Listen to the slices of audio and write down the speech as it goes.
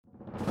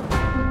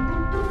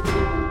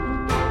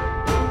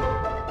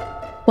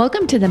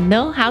Welcome to the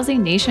Mill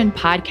Housing Nation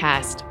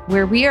podcast,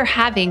 where we are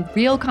having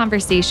real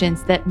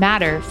conversations that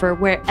matter for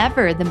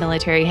wherever the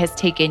military has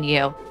taken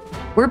you.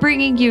 We're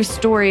bringing you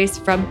stories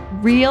from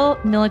real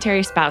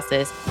military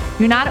spouses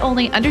who not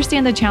only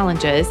understand the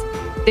challenges,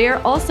 they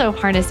are also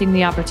harnessing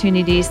the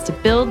opportunities to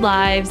build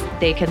lives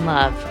they can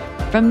love.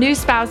 From new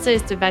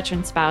spouses to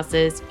veteran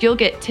spouses, you'll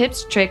get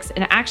tips, tricks,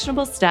 and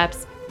actionable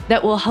steps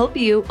that will help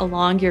you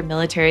along your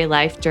military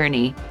life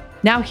journey.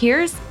 Now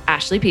here's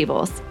Ashley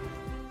Peebles.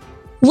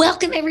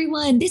 Welcome,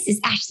 everyone. This is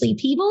Ashley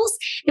Peebles,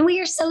 and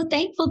we are so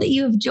thankful that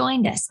you have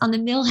joined us on the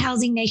Mill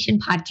Housing Nation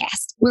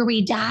podcast, where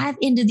we dive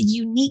into the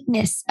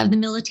uniqueness of the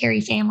military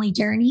family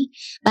journey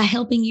by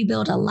helping you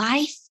build a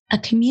life, a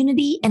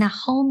community, and a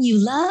home you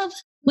love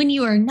when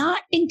you are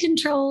not in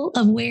control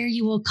of where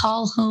you will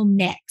call home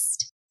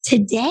next.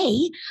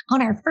 Today,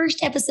 on our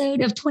first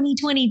episode of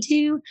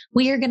 2022,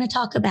 we are going to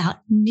talk about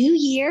New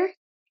Year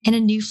and a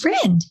new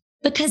friend,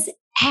 because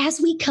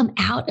as we come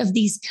out of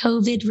these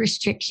COVID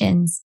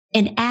restrictions,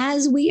 and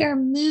as we are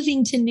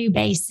moving to new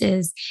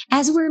bases,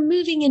 as we're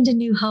moving into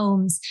new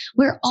homes,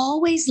 we're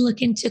always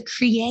looking to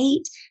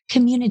create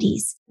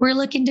communities. We're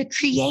looking to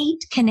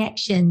create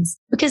connections,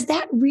 because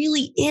that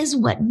really is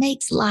what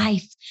makes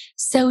life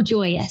so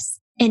joyous.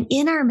 And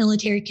in our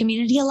military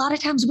community, a lot of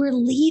times we're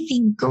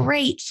leaving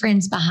great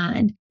friends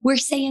behind. We're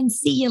saying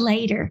see you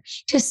later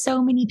to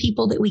so many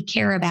people that we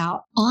care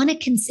about on a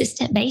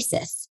consistent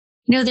basis.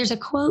 You know, there's a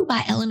quote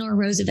by Eleanor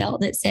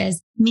Roosevelt that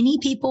says, many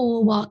people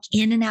will walk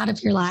in and out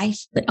of your life,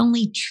 but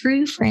only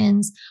true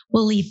friends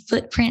will leave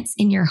footprints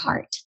in your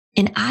heart.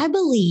 And I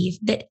believe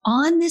that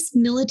on this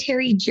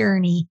military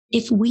journey,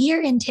 if we are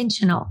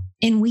intentional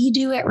and we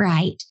do it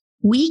right,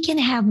 we can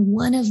have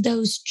one of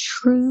those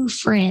true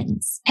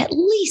friends, at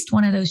least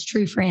one of those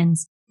true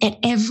friends at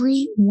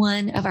every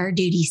one of our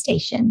duty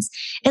stations.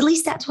 At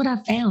least that's what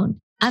I've found.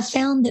 I've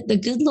found that the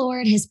good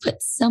Lord has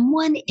put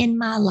someone in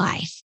my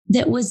life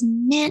that was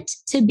meant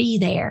to be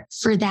there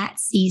for that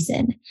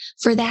season,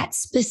 for that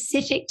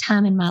specific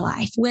time in my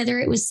life, whether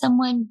it was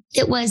someone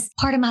that was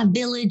part of my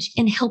village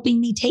in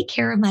helping me take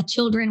care of my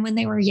children when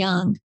they were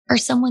young, or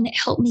someone that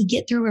helped me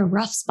get through a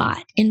rough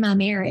spot in my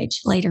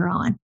marriage later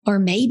on, or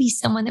maybe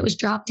someone that was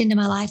dropped into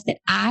my life that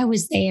I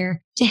was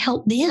there to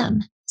help them.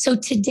 So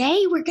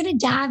today we're going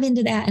to dive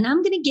into that, and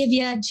I'm going to give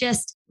you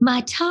just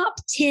my top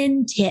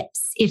 10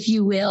 tips, if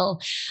you will,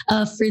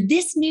 for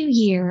this new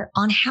year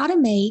on how to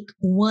make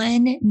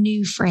one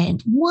new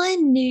friend,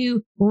 one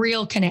new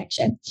real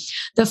connection.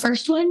 The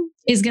first one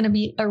is going to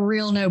be a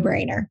real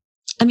no-brainer.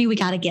 I mean, we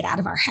got to get out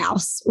of our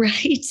house,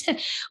 right?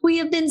 We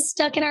have been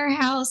stuck in our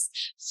house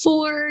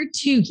for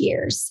 2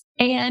 years,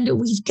 and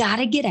we've got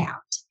to get out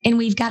and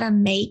we've got to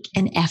make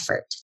an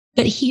effort.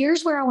 But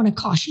here's where I want to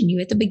caution you.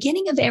 At the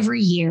beginning of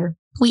every year,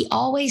 we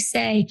always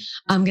say,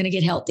 I'm going to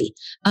get healthy.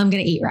 I'm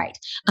going to eat right.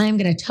 I'm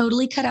going to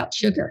totally cut out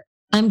sugar.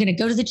 I'm going to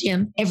go to the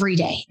gym every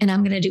day, and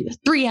I'm going to do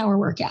a 3-hour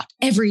workout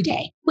every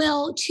day.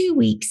 Well, 2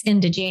 weeks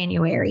into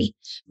January,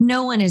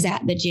 no one is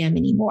at the gym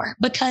anymore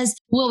because,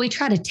 we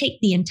try to take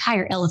the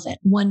entire elephant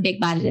one big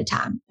bite at a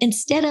time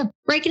instead of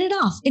breaking it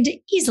off into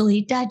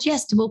easily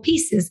digestible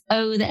pieces.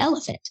 Oh, the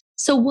elephant.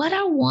 So what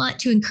I want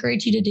to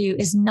encourage you to do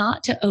is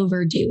not to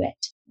overdo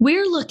it.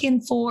 We're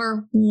looking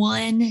for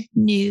one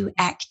new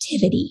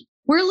activity.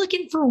 We're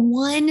looking for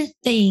one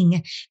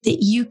thing that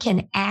you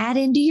can add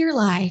into your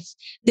life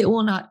that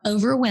will not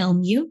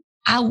overwhelm you.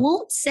 I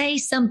won't say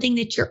something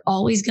that you're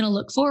always going to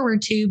look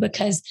forward to,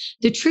 because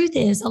the truth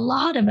is a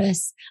lot of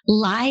us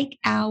like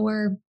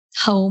our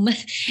home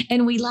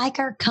and we like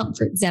our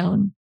comfort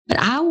zone. But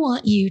I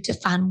want you to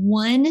find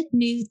one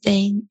new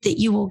thing that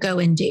you will go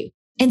and do.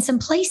 And some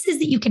places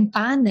that you can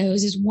find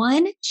those is,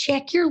 one,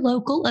 check your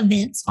local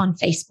events on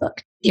Facebook.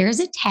 There is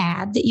a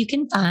tab that you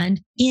can find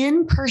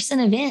in-person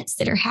events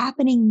that are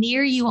happening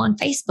near you on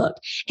Facebook.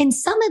 And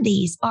some of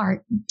these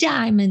are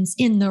diamonds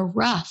in the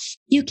rough.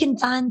 You can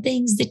find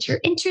things that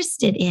you're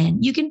interested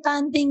in. You can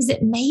find things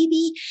that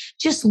maybe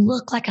just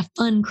look like a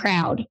fun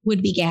crowd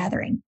would be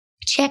gathering.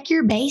 Check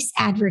your base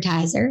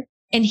advertiser.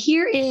 And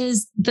here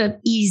is the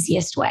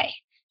easiest way.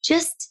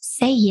 Just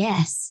say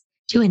yes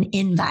to an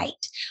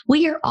invite.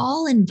 We are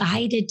all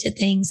invited to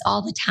things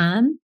all the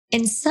time.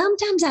 And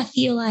sometimes I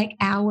feel like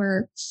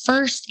our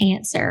first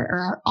answer or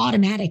our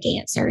automatic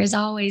answer is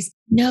always,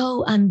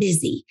 no, I'm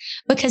busy.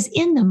 Because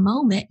in the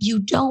moment, you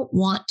don't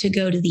want to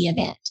go to the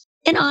event.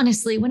 And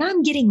honestly, when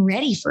I'm getting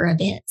ready for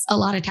events, a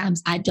lot of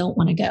times I don't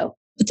want to go.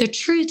 But the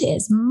truth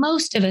is,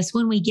 most of us,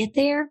 when we get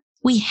there,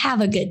 we have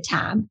a good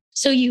time.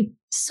 So you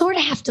sort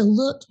of have to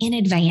look in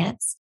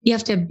advance. You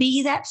have to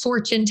be that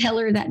fortune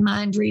teller, that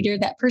mind reader,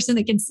 that person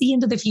that can see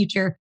into the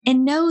future,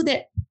 and know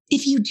that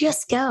if you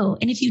just go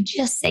and if you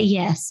just say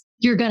yes,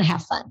 you're going to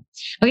have fun.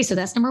 Okay, so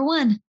that's number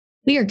one.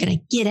 We are going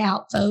to get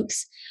out,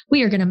 folks.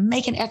 We are going to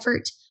make an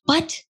effort,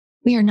 but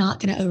we are not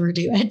going to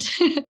overdo it.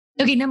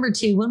 Okay, number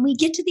two, when we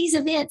get to these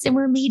events and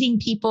we're meeting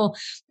people,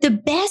 the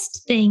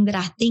best thing that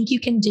I think you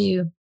can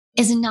do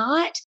is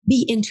not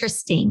be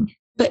interesting,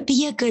 but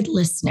be a good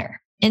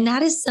listener. And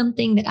that is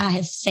something that I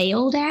have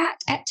failed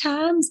at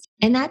times.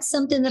 And that's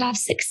something that I've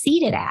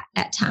succeeded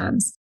at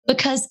times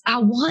because I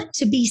want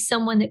to be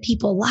someone that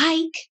people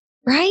like,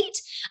 right?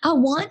 I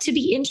want to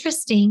be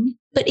interesting.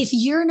 But if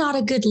you're not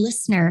a good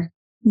listener,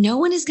 no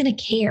one is going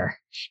to care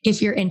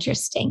if you're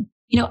interesting.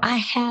 I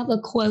have a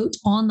quote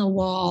on the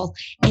wall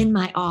in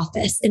my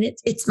office, and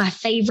it's my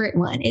favorite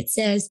one. It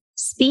says,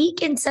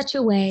 "Speak in such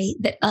a way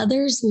that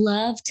others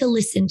love to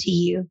listen to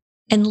you,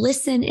 and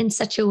listen in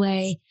such a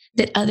way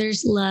that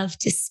others love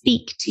to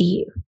speak to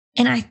you."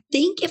 And I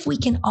think if we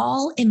can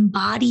all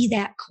embody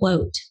that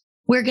quote,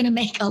 we're going to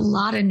make a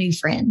lot of new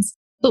friends,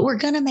 but we're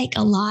going to make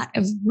a lot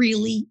of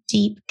really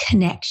deep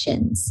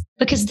connections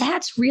because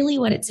that's really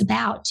what it's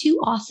about.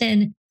 Too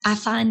often, I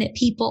find that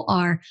people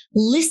are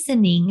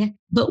listening,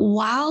 but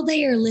while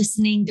they are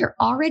listening, they're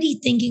already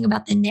thinking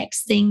about the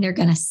next thing they're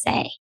going to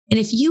say. And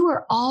if you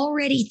are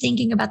already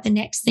thinking about the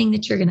next thing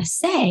that you're going to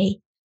say,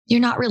 you're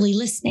not really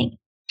listening.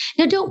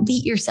 Now, don't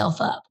beat yourself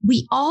up.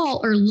 We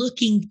all are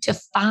looking to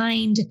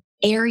find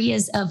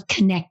areas of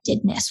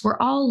connectedness. We're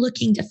all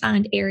looking to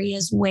find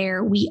areas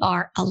where we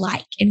are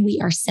alike and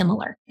we are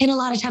similar. And a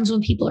lot of times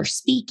when people are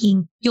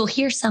speaking, you'll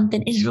hear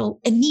something and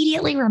it'll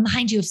immediately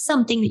remind you of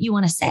something that you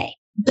want to say.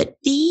 But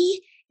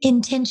be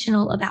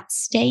intentional about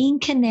staying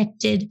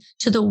connected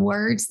to the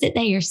words that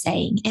they are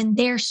saying and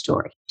their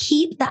story.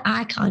 Keep the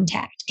eye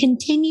contact,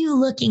 continue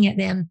looking at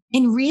them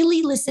and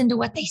really listen to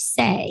what they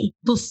say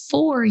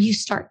before you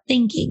start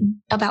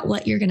thinking about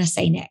what you're going to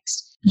say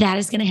next. That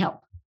is going to help.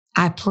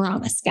 I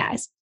promise,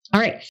 guys.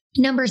 All right.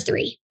 Number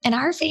 3, in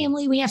our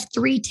family, we have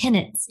 3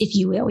 tenets, if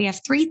you will. We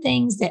have 3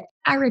 things that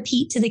I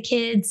repeat to the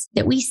kids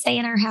that we say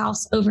in our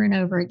house over and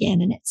over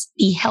again. And it's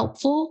be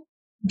helpful,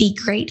 be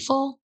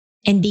grateful,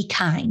 and be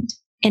kind.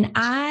 And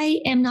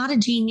I am not a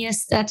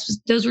genius.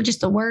 Those were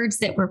just the words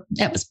that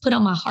was put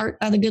on my heart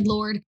by the good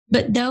Lord.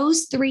 But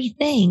those 3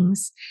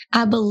 things,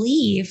 I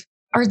believe,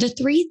 are the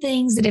 3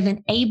 things that have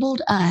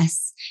enabled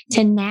us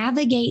to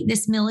navigate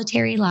this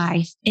military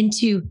life and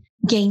to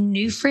gain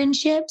new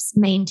friendships,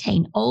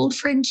 maintain old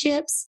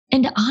friendships,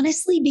 and to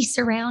honestly be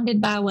surrounded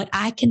by what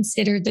I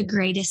consider the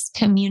greatest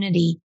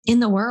community in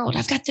the world.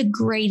 I've got the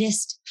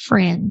greatest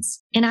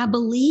friends. And I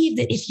believe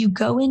that if you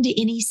go into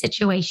any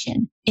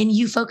situation and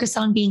you focus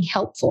on being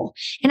helpful,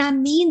 and I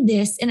mean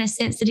this in a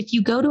sense that if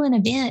you go to an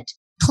event,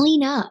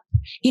 clean up,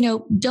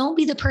 don't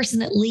be the person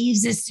that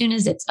leaves as soon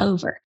as it's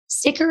over.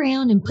 Stick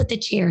around and put the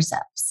chairs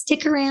up.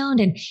 Stick around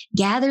and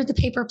gather the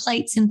paper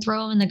plates and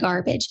throw them in the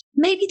garbage.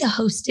 Maybe the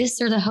hostess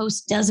or the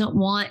host doesn't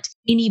want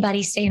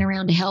anybody staying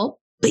around to help,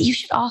 but you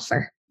should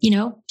offer,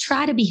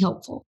 try to be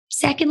helpful.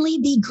 Secondly,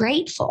 be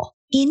grateful.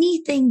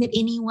 Anything that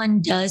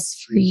anyone does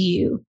for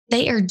you,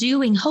 they are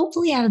doing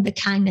hopefully out of the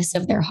kindness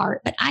of their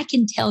heart. But I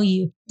can tell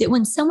you that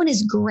when someone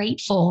is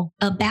grateful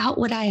about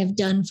what I have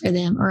done for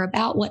them or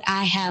about what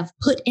I have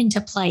put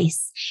into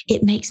place,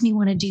 it makes me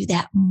want to do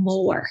that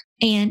more.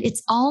 And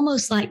it's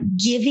almost like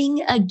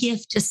giving a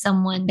gift to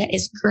someone that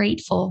is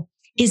grateful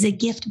is a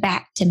gift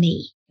back to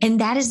me. And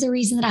that is the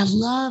reason that I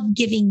love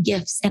giving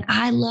gifts and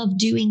I love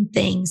doing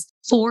things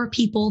for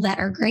people that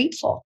are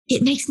grateful.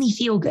 It makes me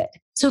feel good.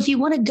 So if you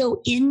want to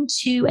go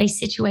into a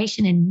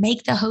situation and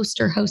make the host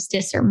or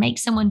hostess or make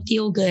someone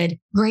feel good,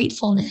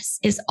 gratefulness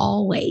is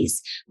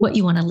always what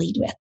you want to lead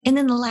with. And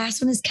then the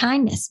last one is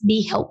kindness.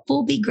 Be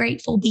helpful, be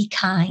grateful, be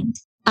kind.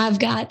 I've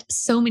got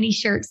so many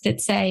shirts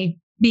that say,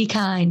 be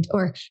kind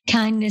or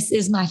kindness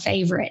is my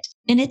favorite.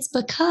 And it's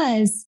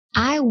because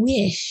I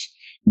wish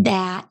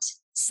that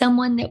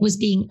someone that was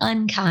being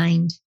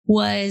unkind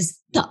was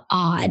the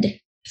odd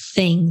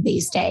thing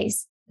these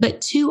days. But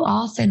too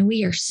often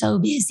we are so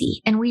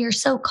busy and we are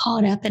so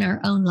caught up in our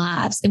own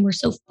lives and we're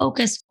so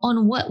focused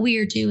on what we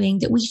are doing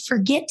that we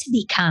forget to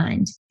be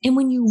kind. And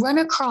when you run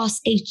across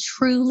a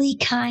truly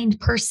kind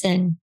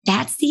person,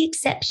 that's the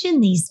exception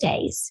these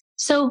days.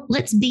 So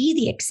let's be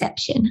the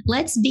exception.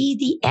 Let's be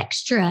the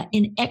extra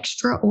and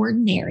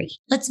extraordinary.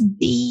 Let's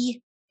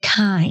be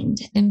kind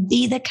and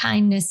be the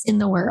kindness in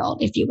the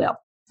world, if you will.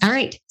 All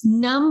right.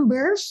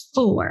 Number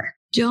 4.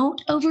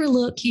 Don't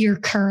overlook your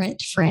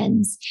current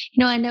friends.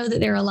 I know that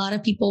there are a lot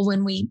of people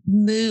when we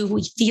move,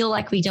 we feel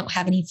like we don't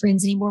have any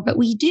friends anymore, but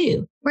we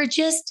do. We're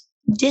just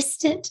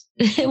distant.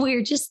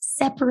 We're just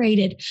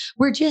separated.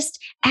 We're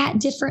just at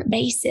different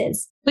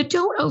bases, but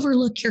don't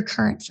overlook your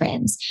current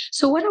friends.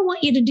 So what I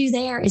want you to do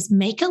there is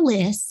make a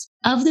list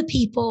of the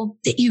people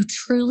that you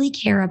truly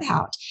care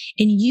about,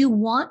 and you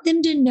want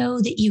them to know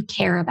that you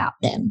care about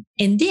them.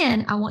 And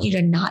then I want you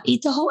to not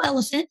eat the whole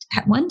elephant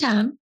at one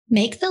time.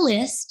 Make the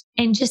list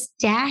and just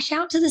dash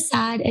out to the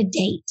side a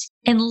date.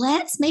 And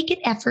let's make an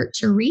effort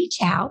to reach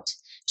out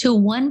to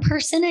 1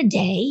 person a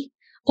day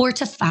or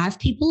to 5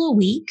 people a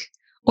week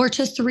or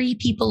to 3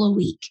 people a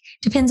week.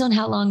 Depends on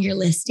how long your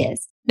list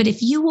is. But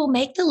if you will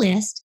make the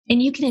list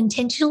and you can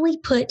intentionally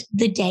put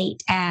the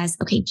date as,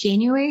 okay,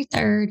 January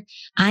 3rd,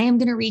 I am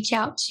going to reach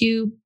out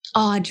to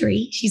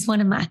Audrey. She's one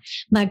of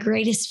my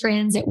greatest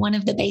friends at one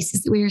of the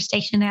bases that we were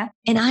stationed at.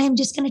 And I am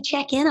just going to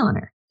check in on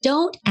her.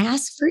 Don't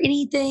ask for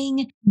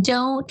anything.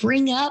 Don't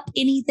bring up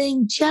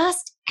anything.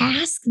 Just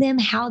ask them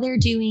how they're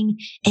doing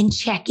and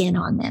check in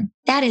on them.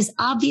 That is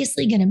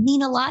obviously going to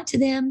mean a lot to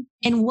them.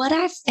 And what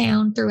I've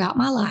found throughout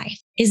my life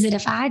is that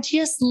if I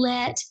just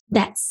let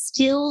that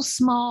still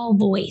small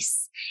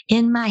voice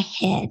in my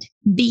head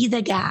be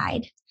the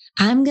guide,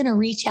 I'm going to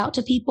reach out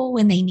to people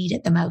when they need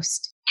it the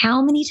most.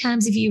 How many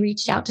times have you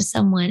reached out to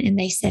someone and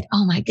they said,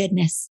 oh my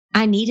goodness,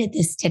 I needed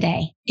this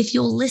today? If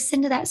you'll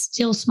listen to that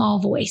still small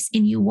voice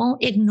and you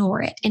won't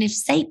ignore it. And if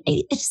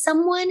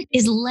someone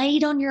is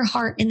laid on your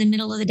heart in the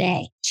middle of the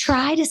day,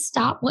 try to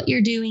stop what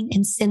you're doing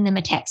and send them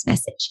a text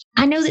message.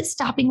 I know that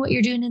stopping what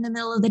you're doing in the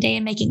middle of the day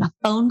and making a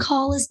phone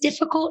call is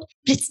difficult,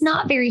 but it's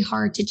not very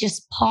hard to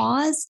just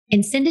pause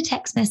and send a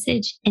text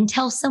message and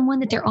tell someone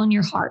that they're on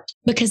your heart,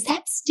 because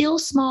that still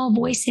small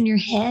voice in your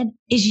head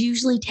is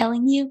usually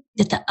telling you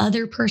that the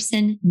other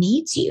person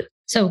needs you.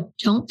 So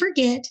don't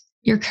forget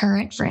your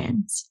current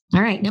friends.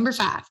 All right, number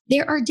 5,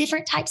 there are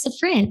different types of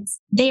friends.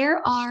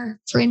 There are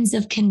friends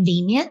of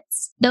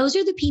convenience. Those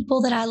are the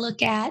people that I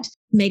look at.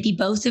 Maybe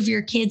both of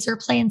your kids are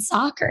playing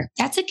soccer.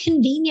 That's a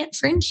convenient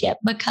friendship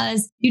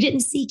because you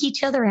didn't seek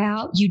each other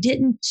out. You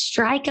didn't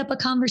strike up a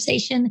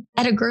conversation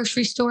at a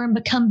grocery store and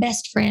become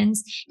best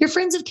friends. You're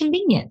friends of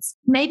convenience.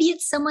 Maybe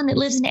it's someone that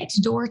lives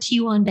next door to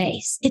you on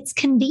base. It's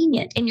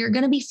convenient and you're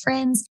going to be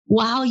friends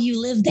while you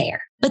live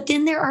there. But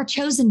then there are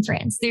chosen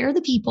friends. They're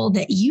the people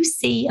that you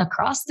see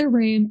across the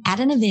room at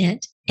an event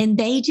and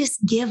they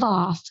just give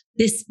off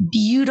this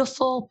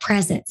beautiful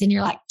presence. And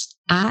you're like,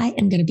 I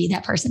am going to be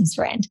that person's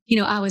friend.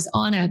 I was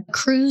on a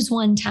cruise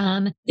one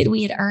time that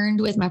we had earned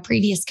with my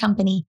previous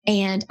company,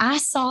 and I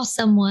saw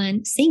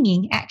someone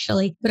singing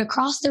actually, but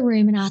across the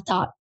room, and I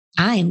thought,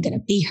 I am going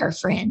to be her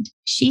friend.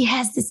 She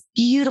has this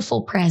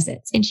beautiful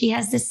presence and she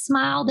has this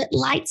smile that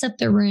lights up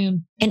the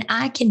room, and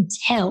I can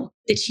tell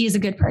that she is a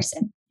good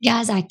person.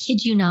 Guys, I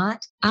kid you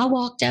not. I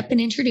walked up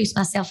and introduced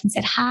myself and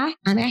said, hi,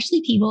 I'm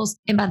Ashley Peebles.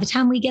 And by the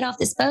time we get off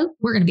this boat,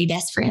 we're going to be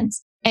best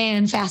friends.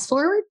 And fast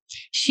forward,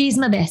 she's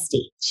my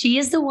bestie. She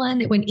is the one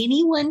that when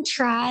anyone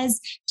tries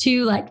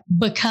to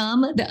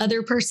become the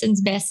other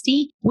person's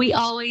bestie, we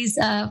always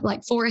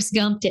like Forrest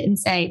Gumped it and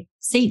say,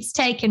 seats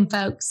taken,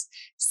 folks,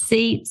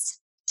 seats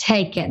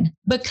taken.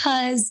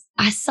 Because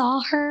I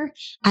saw her,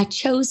 I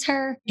chose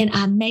her, and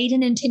I made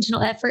an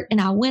intentional effort and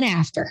I went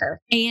after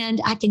her.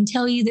 And I can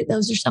tell you that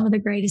those are some of the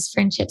greatest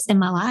friendships in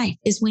my life,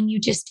 is when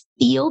you just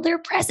feel their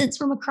presence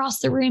from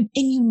across the room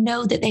and you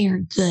know that they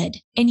are good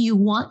and you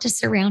want to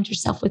surround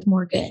yourself with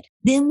more good.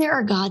 Then there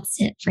are God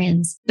sent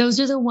friends. Those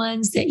are the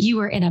ones that you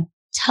are in a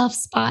tough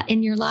spot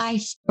in your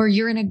life or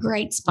you're in a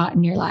great spot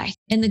in your life.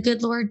 And the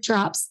good Lord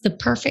drops the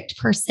perfect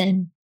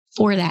person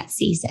for that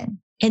season.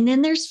 And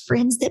then there's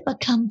friends that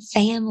become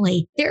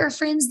family. There are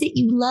friends that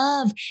you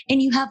love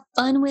and you have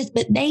fun with,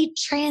 but they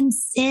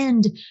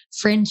transcend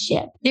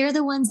friendship. They're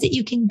the ones that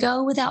you can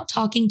go without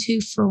talking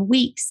to for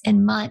weeks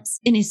and months.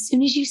 And as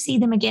soon as you see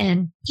them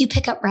again, you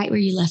pick up right where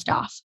you left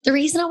off. The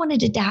reason I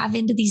wanted to dive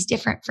into these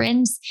different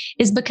friends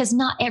is because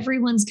not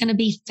everyone's going to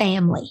be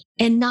family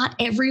and not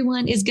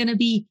everyone is going to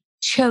be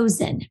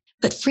chosen.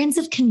 But friends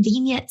of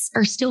convenience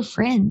are still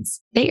friends.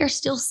 They are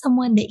still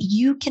someone that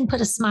you can put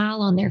a smile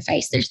on their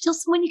face. They're still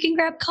someone you can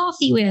grab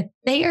coffee with.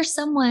 They are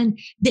someone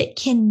that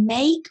can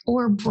make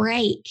or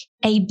break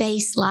a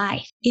base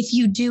life if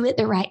you do it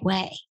the right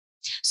way.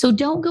 So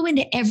don't go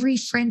into every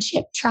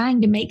friendship trying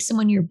to make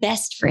someone your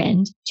best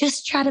friend.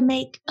 Just try to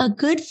make a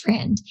good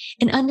friend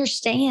and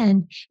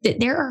understand that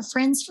there are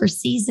friends for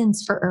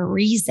seasons for a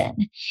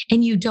reason.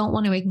 And you don't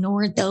want to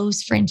ignore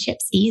those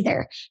friendships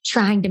either,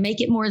 trying to make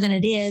it more than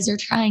it is or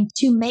trying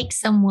to make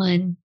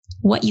someone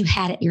what you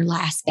had at your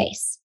last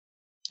base.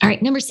 All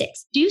right, number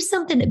 6, do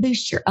something that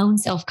boosts your own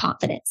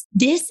self-confidence.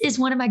 This is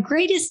one of my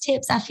greatest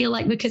tips, I feel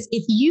like, because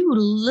if you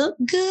look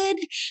good,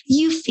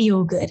 you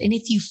feel good. And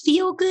if you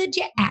feel good,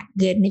 you act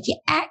good. And if you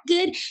act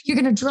good,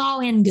 you're going to draw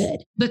in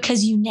good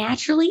because you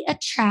naturally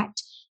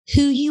attract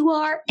who you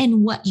are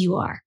and what you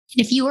are.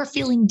 And if you are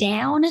feeling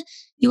down,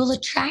 you will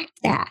attract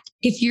that.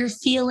 If you're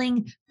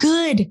feeling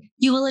good,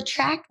 you will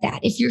attract that.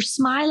 If you're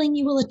smiling,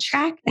 you will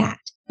attract that.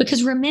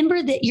 Because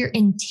remember that your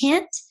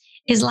intent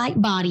is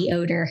like body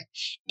odor.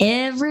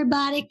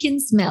 Everybody can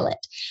smell it.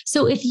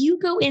 So if you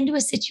go into a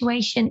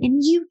situation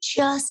and you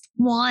just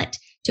want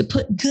to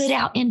put good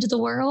out into the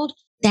world,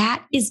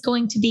 that is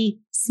going to be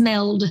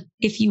smelled,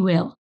 if you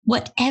will.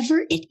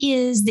 Whatever it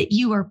is that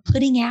you are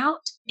putting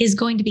out is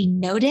going to be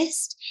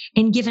noticed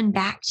and given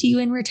back to you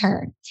in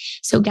return.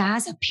 So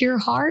guys, a pure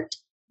heart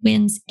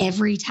wins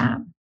every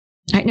time.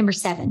 All right, number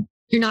 7,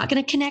 you're not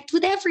going to connect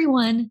with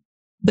everyone,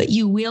 but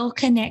you will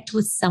connect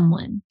with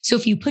someone. So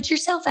if you put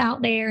yourself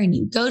out there and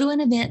you go to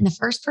an event and the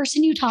first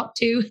person you talk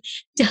to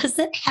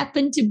doesn't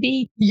happen to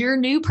be your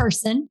new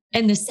person,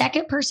 and the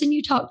second person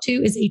you talk to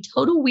is a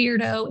total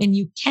weirdo and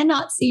you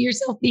cannot see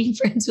yourself being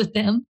friends with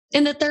them,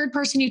 and the third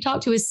person you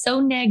talk to is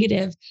so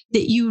negative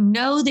that you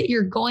know that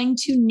you're going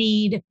to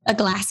need a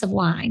glass of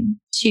wine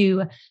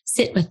to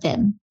sit with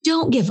them,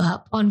 don't give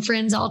up on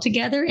friends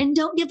altogether and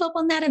don't give up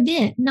on that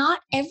event. Not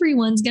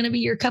everyone's going to be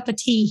your cup of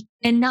tea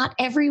and not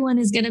everyone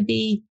is going to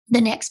be the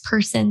next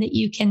person that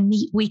you can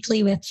meet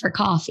weekly with for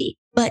coffee.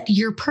 but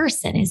your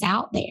person is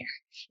out there.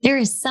 There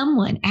is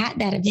someone at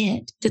that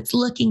event that's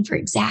looking for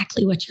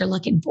exactly what you're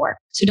looking for.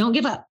 So don't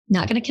give up.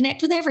 Not going to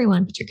connect with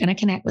everyone, but you're going to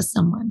connect with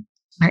someone.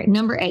 All right.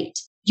 Number 8,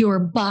 your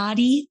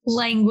body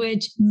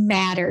language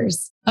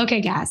matters.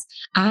 Okay, guys,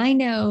 I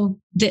know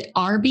that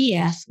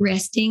RBF,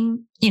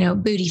 resting,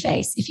 booty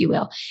face, if you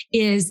will,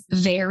 is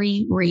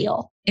very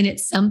real. And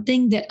it's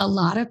something that a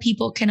lot of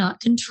people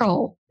cannot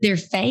control. Their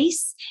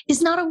face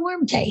is not a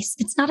warm face.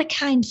 It's not a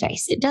kind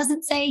face. It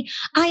doesn't say,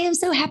 I am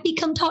so happy,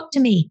 come talk to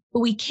me. But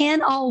we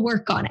can all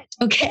work on it.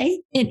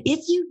 Okay. And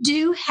if you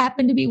do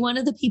happen to be one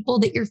of the people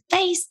that your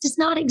face does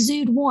not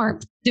exude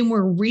warmth, then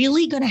we're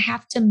really going to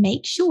have to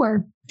make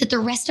sure that the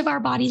rest of our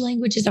body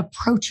language is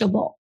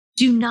approachable.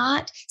 Do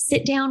not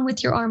sit down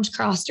with your arms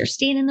crossed or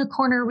stand in the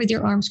corner with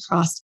your arms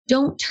crossed.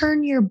 Don't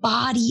turn your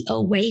body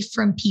away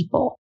from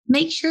people.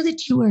 Make sure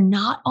that you are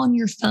not on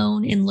your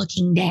phone and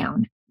looking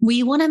down.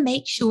 We want to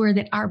make sure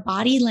that our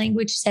body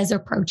language says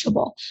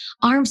approachable,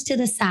 arms to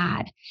the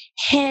side,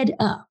 head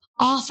up,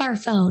 off our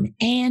phone,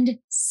 and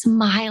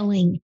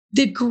smiling.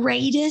 The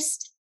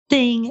greatest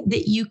thing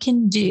that you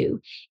can do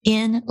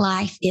in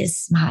life is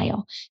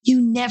smile. You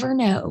never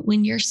know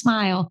when your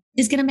smile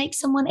is going to make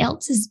someone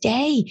else's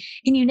day.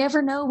 And you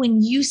never know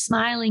when you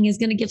smiling is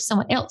going to give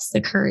someone else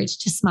the courage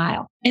to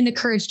smile and the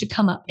courage to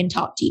come up and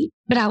talk to you.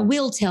 But I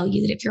will tell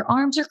you that if your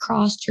arms are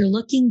crossed, you're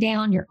looking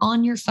down, you're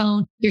on your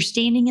phone, you're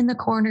standing in the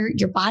corner,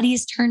 your body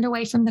is turned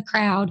away from the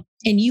crowd,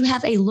 and you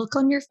have a look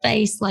on your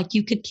face like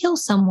you could kill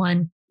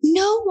someone,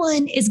 no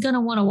one is going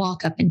to want to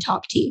walk up and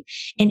talk to you.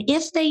 And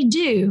if they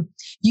do,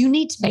 you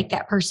need to make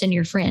that person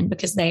your friend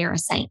because they are a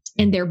saint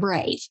and they're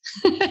brave.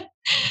 All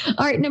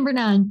right. Number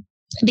 9,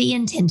 be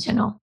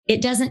intentional.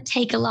 It doesn't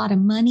take a lot of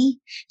money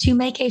to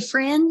make a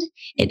friend.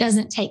 It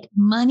doesn't take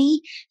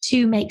money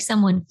to make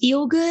someone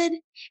feel good.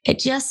 It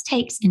just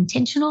takes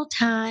intentional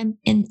time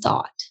and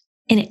thought.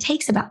 And it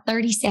takes about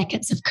 30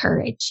 seconds of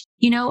courage.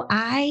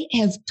 I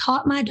have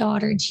taught my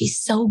daughter, and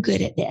she's so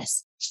good at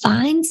this.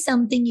 Find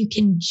something you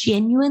can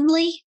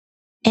genuinely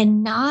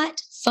and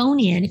not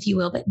phone in, if you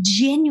will, but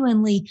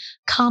genuinely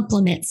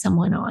compliment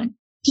someone on.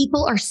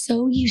 People are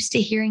so used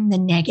to hearing the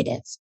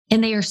negative,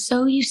 and they are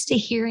so used to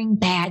hearing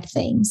bad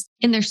things,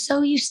 and they're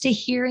so used to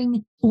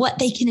hearing what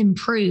they can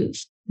improve,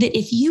 that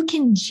if you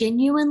can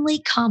genuinely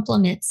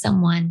compliment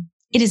someone,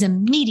 it is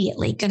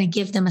immediately going to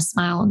give them a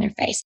smile on their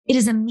face. It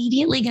is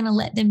immediately going to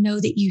let them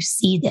know that you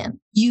see them,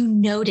 you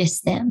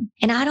notice them.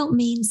 And I don't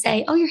mean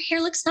say, oh, your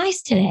hair looks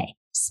nice today.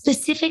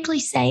 Specifically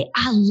say,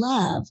 I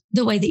love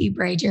the way that you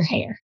braid your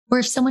hair. Or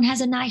if someone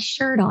has a nice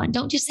shirt on,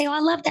 don't just say, oh, I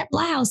love that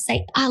blouse.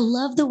 Say, I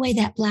love the way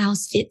that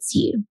blouse fits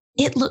you.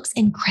 It looks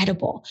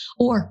incredible.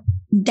 Or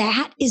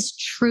that is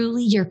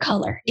truly your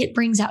color. It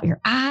brings out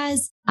your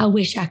eyes. I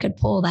wish I could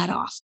pull that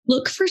off.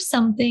 Look for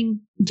something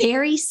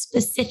very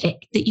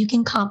specific that you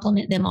can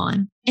compliment them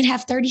on and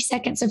have 30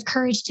 seconds of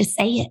courage to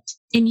say it.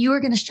 And you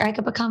are going to strike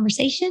up a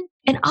conversation.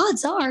 And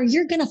odds are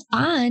you're going to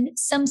find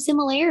some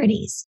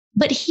similarities.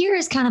 But here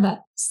is kind of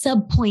a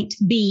subpoint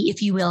B,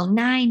 if you will,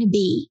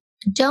 9B.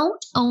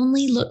 Don't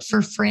only look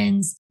for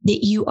friends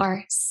that you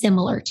are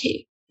similar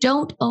to.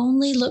 Don't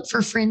only look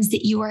for friends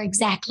that you are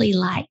exactly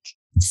like.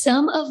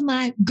 Some of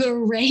my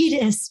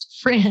greatest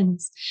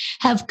friends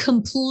have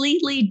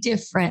completely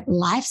different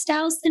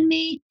lifestyles than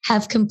me,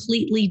 have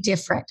completely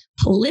different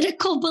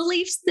political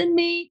beliefs than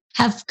me,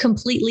 have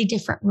completely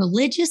different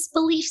religious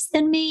beliefs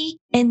than me,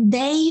 and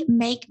they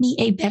make me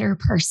a better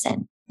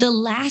person. The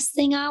last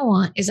thing I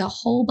want is a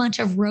whole bunch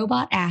of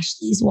robot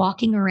Ashleys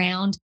walking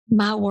around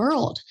my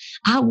world.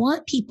 I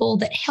want people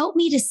that help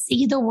me to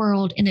see the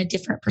world in a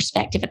different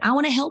perspective. And I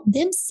want to help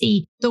them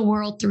see the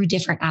world through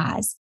different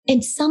eyes.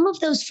 And some of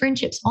those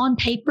friendships on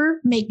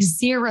paper make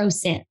 0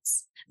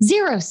 sense.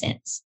 0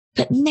 sense.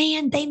 But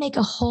man, they make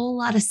a whole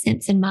lot of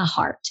sense in my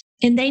heart.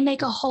 And they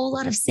make a whole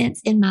lot of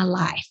sense in my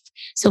life.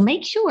 So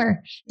make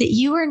sure that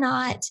you are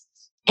not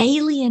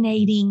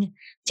alienating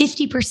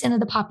 50% of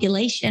the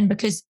population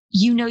because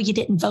you know you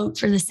didn't vote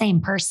for the same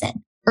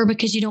person or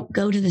because you don't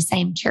go to the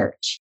same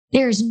church.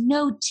 There is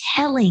no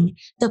telling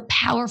the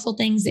powerful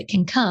things that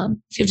can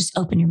come if you'll just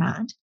open your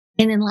mind.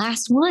 And then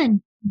last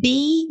one,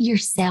 be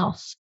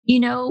yourself.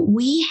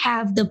 We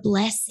have the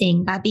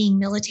blessing by being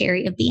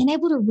military of being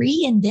able to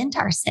reinvent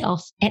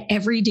ourselves at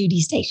every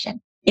duty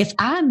station. If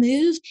I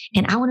move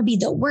and I want to be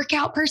the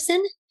workout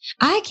person,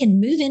 I can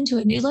move into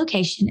a new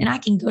location and I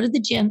can go to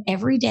the gym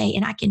every day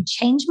and I can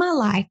change my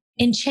life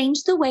and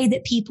change the way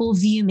that people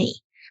view me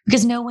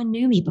because no one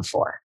knew me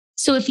before.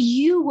 So if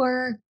you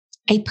were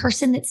a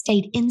person that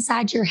stayed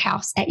inside your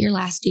house at your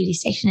last duty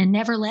station and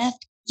never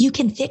left, you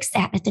can fix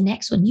that at the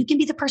next one. You can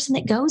be the person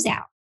that goes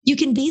out. You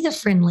can be the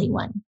friendly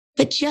one,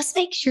 but just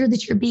make sure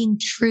that you're being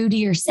true to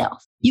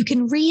yourself. You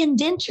can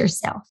reinvent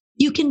yourself.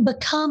 You can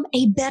become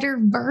a better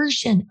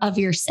version of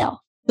yourself,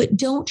 but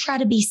don't try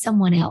to be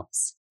someone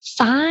else.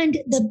 Find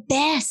the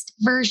best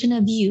version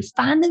of you.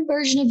 Find the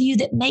version of you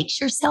that makes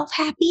yourself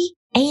happy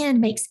and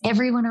makes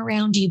everyone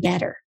around you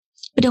better,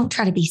 but don't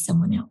try to be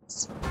someone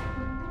else.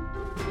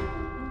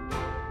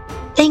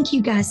 Thank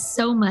you guys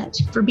so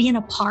much for being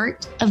a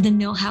part of the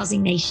Mill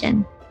Housing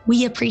Nation.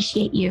 We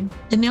appreciate you.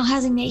 The Mill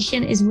Housing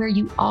Nation is where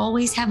you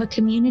always have a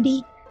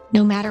community,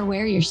 no matter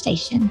where you're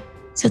stationed.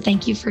 So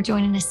thank you for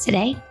joining us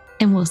today,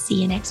 and we'll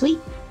see you next week.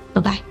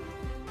 Bye-bye.